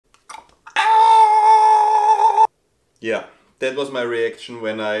Yeah, that was my reaction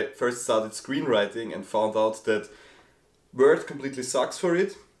when I first started screenwriting and found out that Word completely sucks for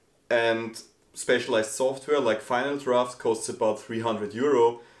it, and specialized software like Final Draft costs about 300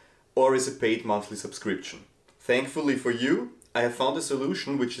 euro or is a paid monthly subscription. Thankfully for you, I have found a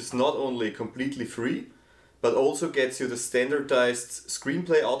solution which is not only completely free, but also gets you the standardized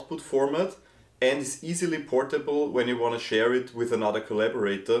screenplay output format and is easily portable when you want to share it with another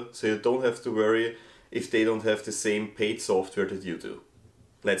collaborator, so you don't have to worry if they don't have the same paid software that you do.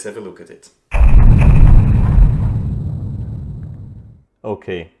 Let's have a look at it.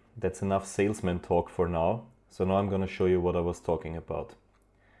 Okay, that's enough salesman talk for now. So now I'm going to show you what I was talking about.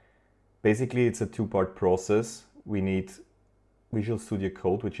 Basically, it's a two-part process. We need Visual Studio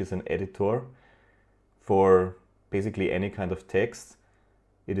Code, which is an editor for basically any kind of text.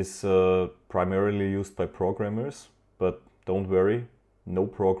 It is primarily used by programmers, but don't worry, no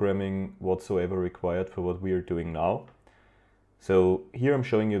programming whatsoever required for what we are doing now. So here I'm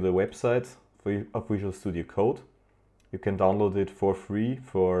showing you the website of Visual Studio Code. You can download it for free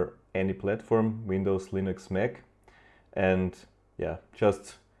for any platform, Windows, Linux, Mac. And yeah,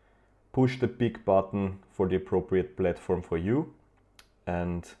 just push the big button for the appropriate platform for you.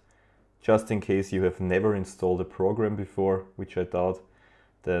 And just in case you have never installed a program before, which I doubt,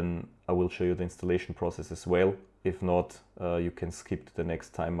 then I will show you the installation process as well. If not, you can skip to the next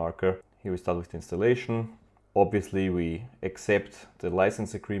time marker. Here we start with the installation. Obviously, we accept the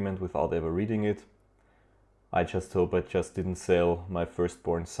license agreement without ever reading it. I just hope I just didn't sell my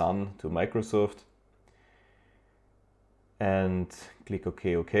firstborn son to Microsoft. And click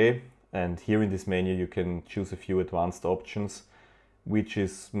OK, OK. And here in this menu you can choose a few advanced options, which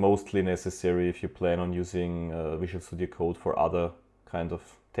is mostly necessary if you plan on using Visual Studio Code for other kind of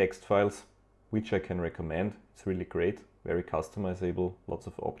text files, which I can recommend. It's really great, very customizable, lots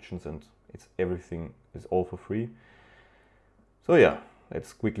of options, and everything is all for free. So yeah,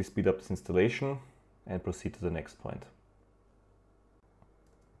 let's quickly speed up this installation and proceed to the next point.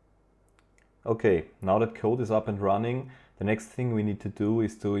 Okay, now that code is up and running, the next thing we need to do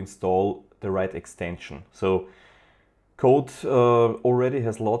is to install the right extension. So code already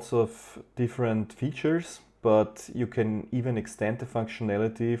has lots of different features, but you can even extend the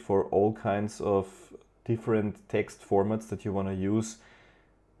functionality for all kinds of different text formats that you want to use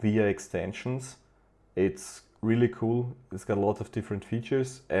via extensions. It's really cool. It's got a lot of different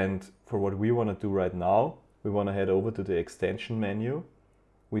features, and for what we want to do right now, we want to head over to the extension menu,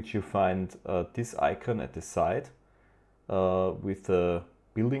 which you find this icon at the side with the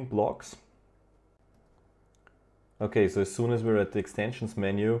building blocks. Okay, so as soon as we're at the extensions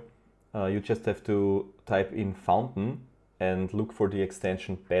menu, you just have to type in fountain and look for the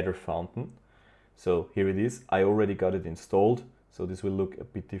extension Better Fountain. So here it is. I already got it installed, so this will look a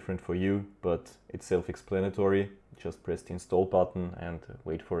bit different for you, but it's self-explanatory. Just press the install button and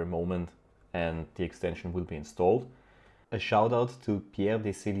wait for a moment and the extension will be installed. A shout out to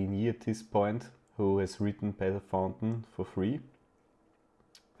Deseilligny at this point, who has written Better Fountain for free.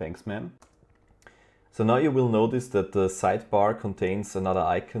 Thanks, man. So now you will notice that the sidebar contains another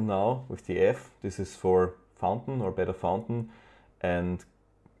icon now with the F. This is for Fountain or Better Fountain, and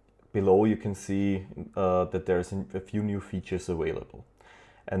below you can see that there's a few new features available.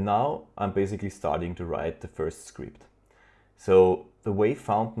 And now I'm basically starting to write the first script. So the way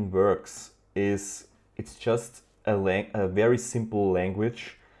Fountain works is it's just a very simple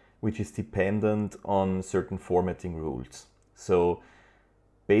language which is dependent on certain formatting rules. So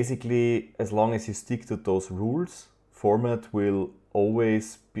basically, as long as you stick to those rules, format will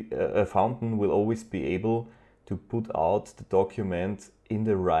always be, a fountain will always be able to put out the document in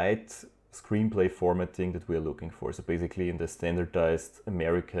the right screenplay formatting that we're looking for. So basically in the standardized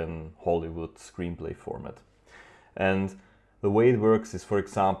American Hollywood screenplay format. And the way it works is, for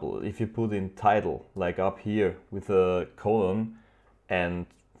example, if you put in title, like up here with a colon and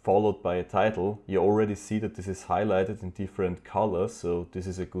followed by a title, you already see that this is highlighted in different colors. So this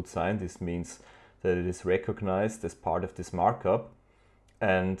is a good sign. This means that it is recognized as part of this markup.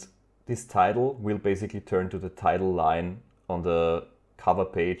 And this title will basically turn to the title line on the cover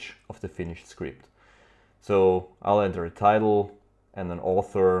page of the finished script. So I'll enter a title and an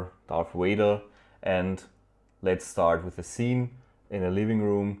author, Darth Vader, and let's start with a scene in a living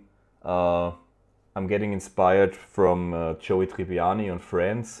room. I'm getting inspired from Joey Tribbiani on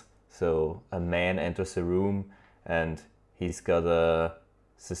Friends. So a man enters a room and he's got a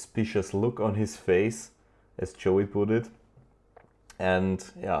suspicious look on his face, as Joey put it. And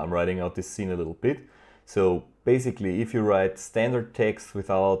yeah, I'm writing out this scene a little bit. So basically, if you write standard text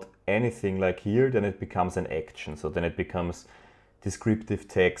without anything like here, then it becomes an action. So then it becomes descriptive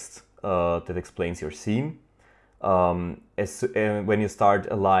text that explains your scene. When you start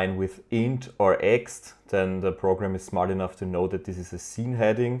a line with int or ext, then the program is smart enough to know that this is a scene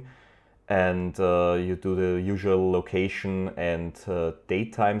heading, and you do the usual location and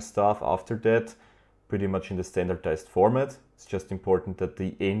datetime stuff after that, pretty much in the standardized format. It's just important that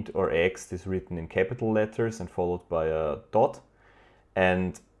the int or ext is written in capital letters and followed by a dot.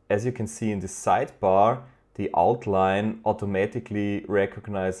 And as you can see in the sidebar, the outline automatically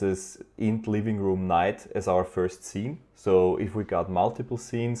recognizes int living room night as our first scene. So if we got multiple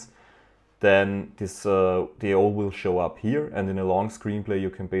scenes, then they all will show up here. And in a long screenplay, you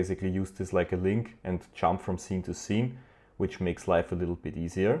can basically use this like a link and jump from scene to scene, which makes life a little bit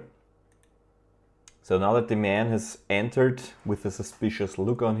easier. So now that the man has entered with a suspicious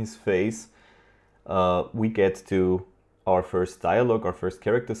look on his face, we get to our first dialogue, our first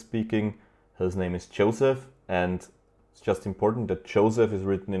character speaking. His name is Joseph, and it's just important that Joseph is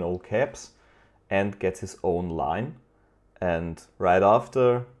written in all caps and gets his own line. And right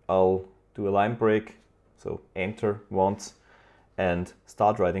after, I'll do a line break, so enter once and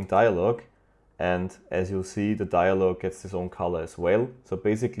start writing dialogue. And as you'll see, the dialogue gets its own color as well. So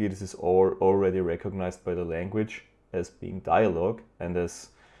basically this is already recognized by the language as being dialogue and as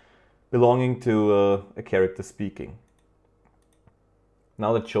belonging to a character speaking.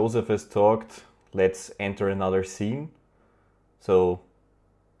 Now that Joseph has talked, let's enter another scene. So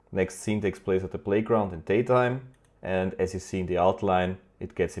next scene takes place at the playground in daytime, and as you see in the outline,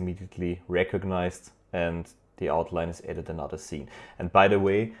 it gets immediately recognized and the outline is added another scene. And by the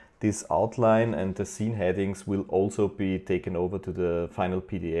way, this outline and the scene headings will also be taken over to the final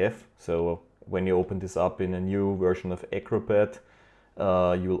PDF. So when you open this up in a new version of Acrobat,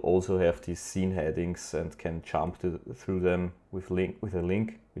 you will also have these scene headings and can jump through them with a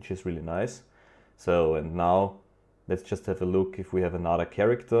link, which is really nice. So, and now let's just have a look if we have another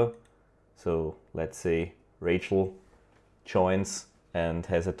character. So let's say Rachel joins and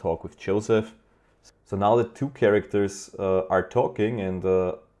has a talk with Joseph. So now the two characters are talking,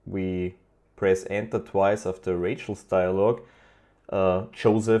 and we press enter twice after Rachel's dialogue.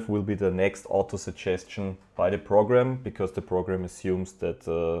 Joseph will be the next auto-suggestion by the program, because the program assumes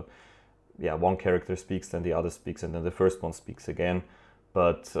that one character speaks, then the other speaks, and then the first one speaks again.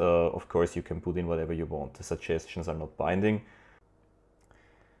 But of course you can put in whatever you want. The suggestions are not binding.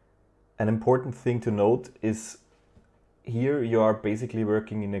 An important thing to note is here you are basically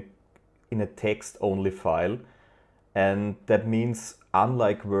working in a text-only file, and that means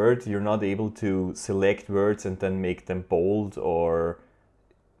unlike Word, you're not able to select words and then make them bold or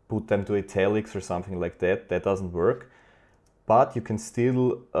put them to italics or something like that. That doesn't work. But you can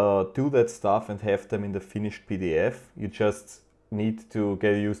still do that stuff and have them in the finished PDF. You just need to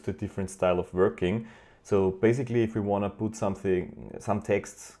get used to a different style of working. So basically, if we want to put some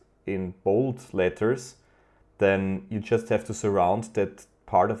text in bold letters, then you just have to surround that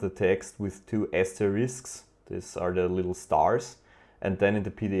part of the text with two asterisks. These are the little stars. And then in the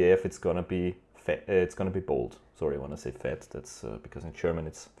PDF, it's gonna be bold. Sorry, when I say fat, that's because in German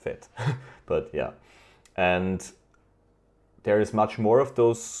it's fat. But yeah, and there is much more of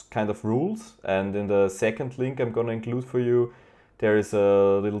those kind of rules. And in the second link I'm gonna include for you, there is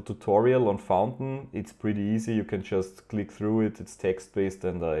a little tutorial on Fountain. It's pretty easy. You can just click through it. It's text-based,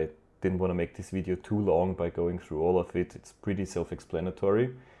 and I didn't want to make this video too long by going through all of it. It's pretty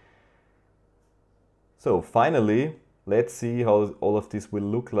self-explanatory. So finally, let's see how all of this will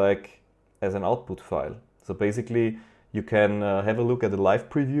look like as an output file. So basically, you can have a look at the live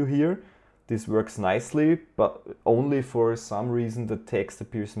preview here. This works nicely, but only for some reason the text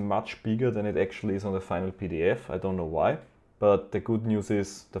appears much bigger than it actually is on the final PDF. I don't know why, but the good news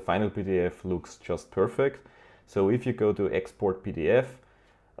is the final PDF looks just perfect. So if you go to export PDF,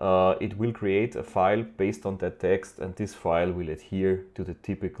 it will create a file based on that text, and this file will adhere to the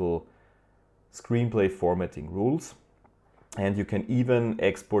typical screenplay formatting rules. And you can even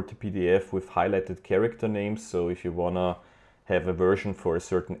export the PDF with highlighted character names. So if you wanna have a version for a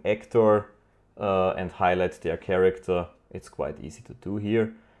certain actor and highlight their character, it's quite easy to do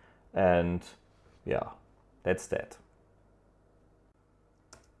here. And yeah, that's that.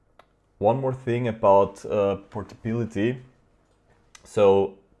 One more thing about portability.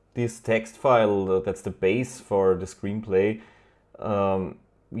 So this text file, that's the base for the screenplay.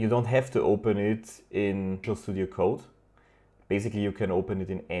 You don't have to open it in Visual Studio Code. Basically, you can open it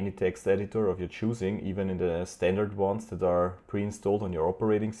in any text editor of your choosing, even in the standard ones that are pre-installed on your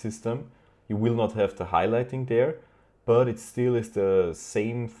operating system. You will not have the highlighting there, but it still is the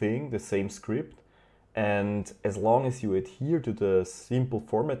same thing, the same script. And as long as you adhere to the simple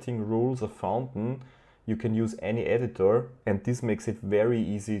formatting rules of Fountain, you can use any editor, and this makes it very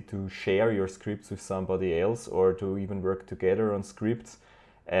easy to share your scripts with somebody else or to even work together on scripts.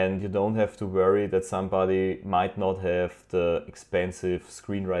 And you don't have to worry that somebody might not have the expensive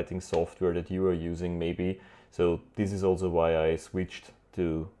screenwriting software that you are using maybe. So this is also why I switched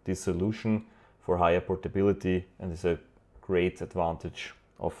to this solution for higher portability, and it's a great advantage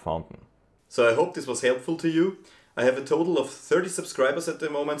of Fountain. So I hope this was helpful to you. I have a total of 30 subscribers at the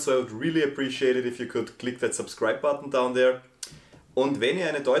moment, so I would really appreciate it if you could click that subscribe button down there. Und wenn ihr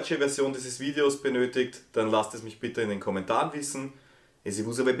eine deutsche Version dieses Videos benötigt, dann lasst es mich bitte in den Kommentaren wissen. Et si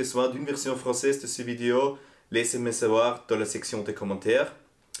vous avez besoin d'une version française de ce vidéo, laissez-moi savoir dans la section des commentaires.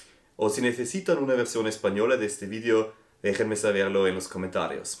 O si necesitan una versión española de este video, déjenme saberlo en los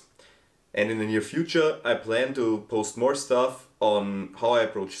comentarios. And in the near future, I plan to post more stuff on how I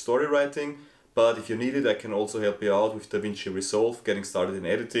approach story writing, but if you need it, I can also help you out with DaVinci Resolve, getting started in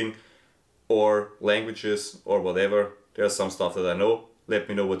editing, or languages, or whatever. There's some stuff that I know. Let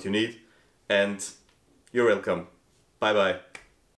me know what you need, and you're welcome. Bye bye.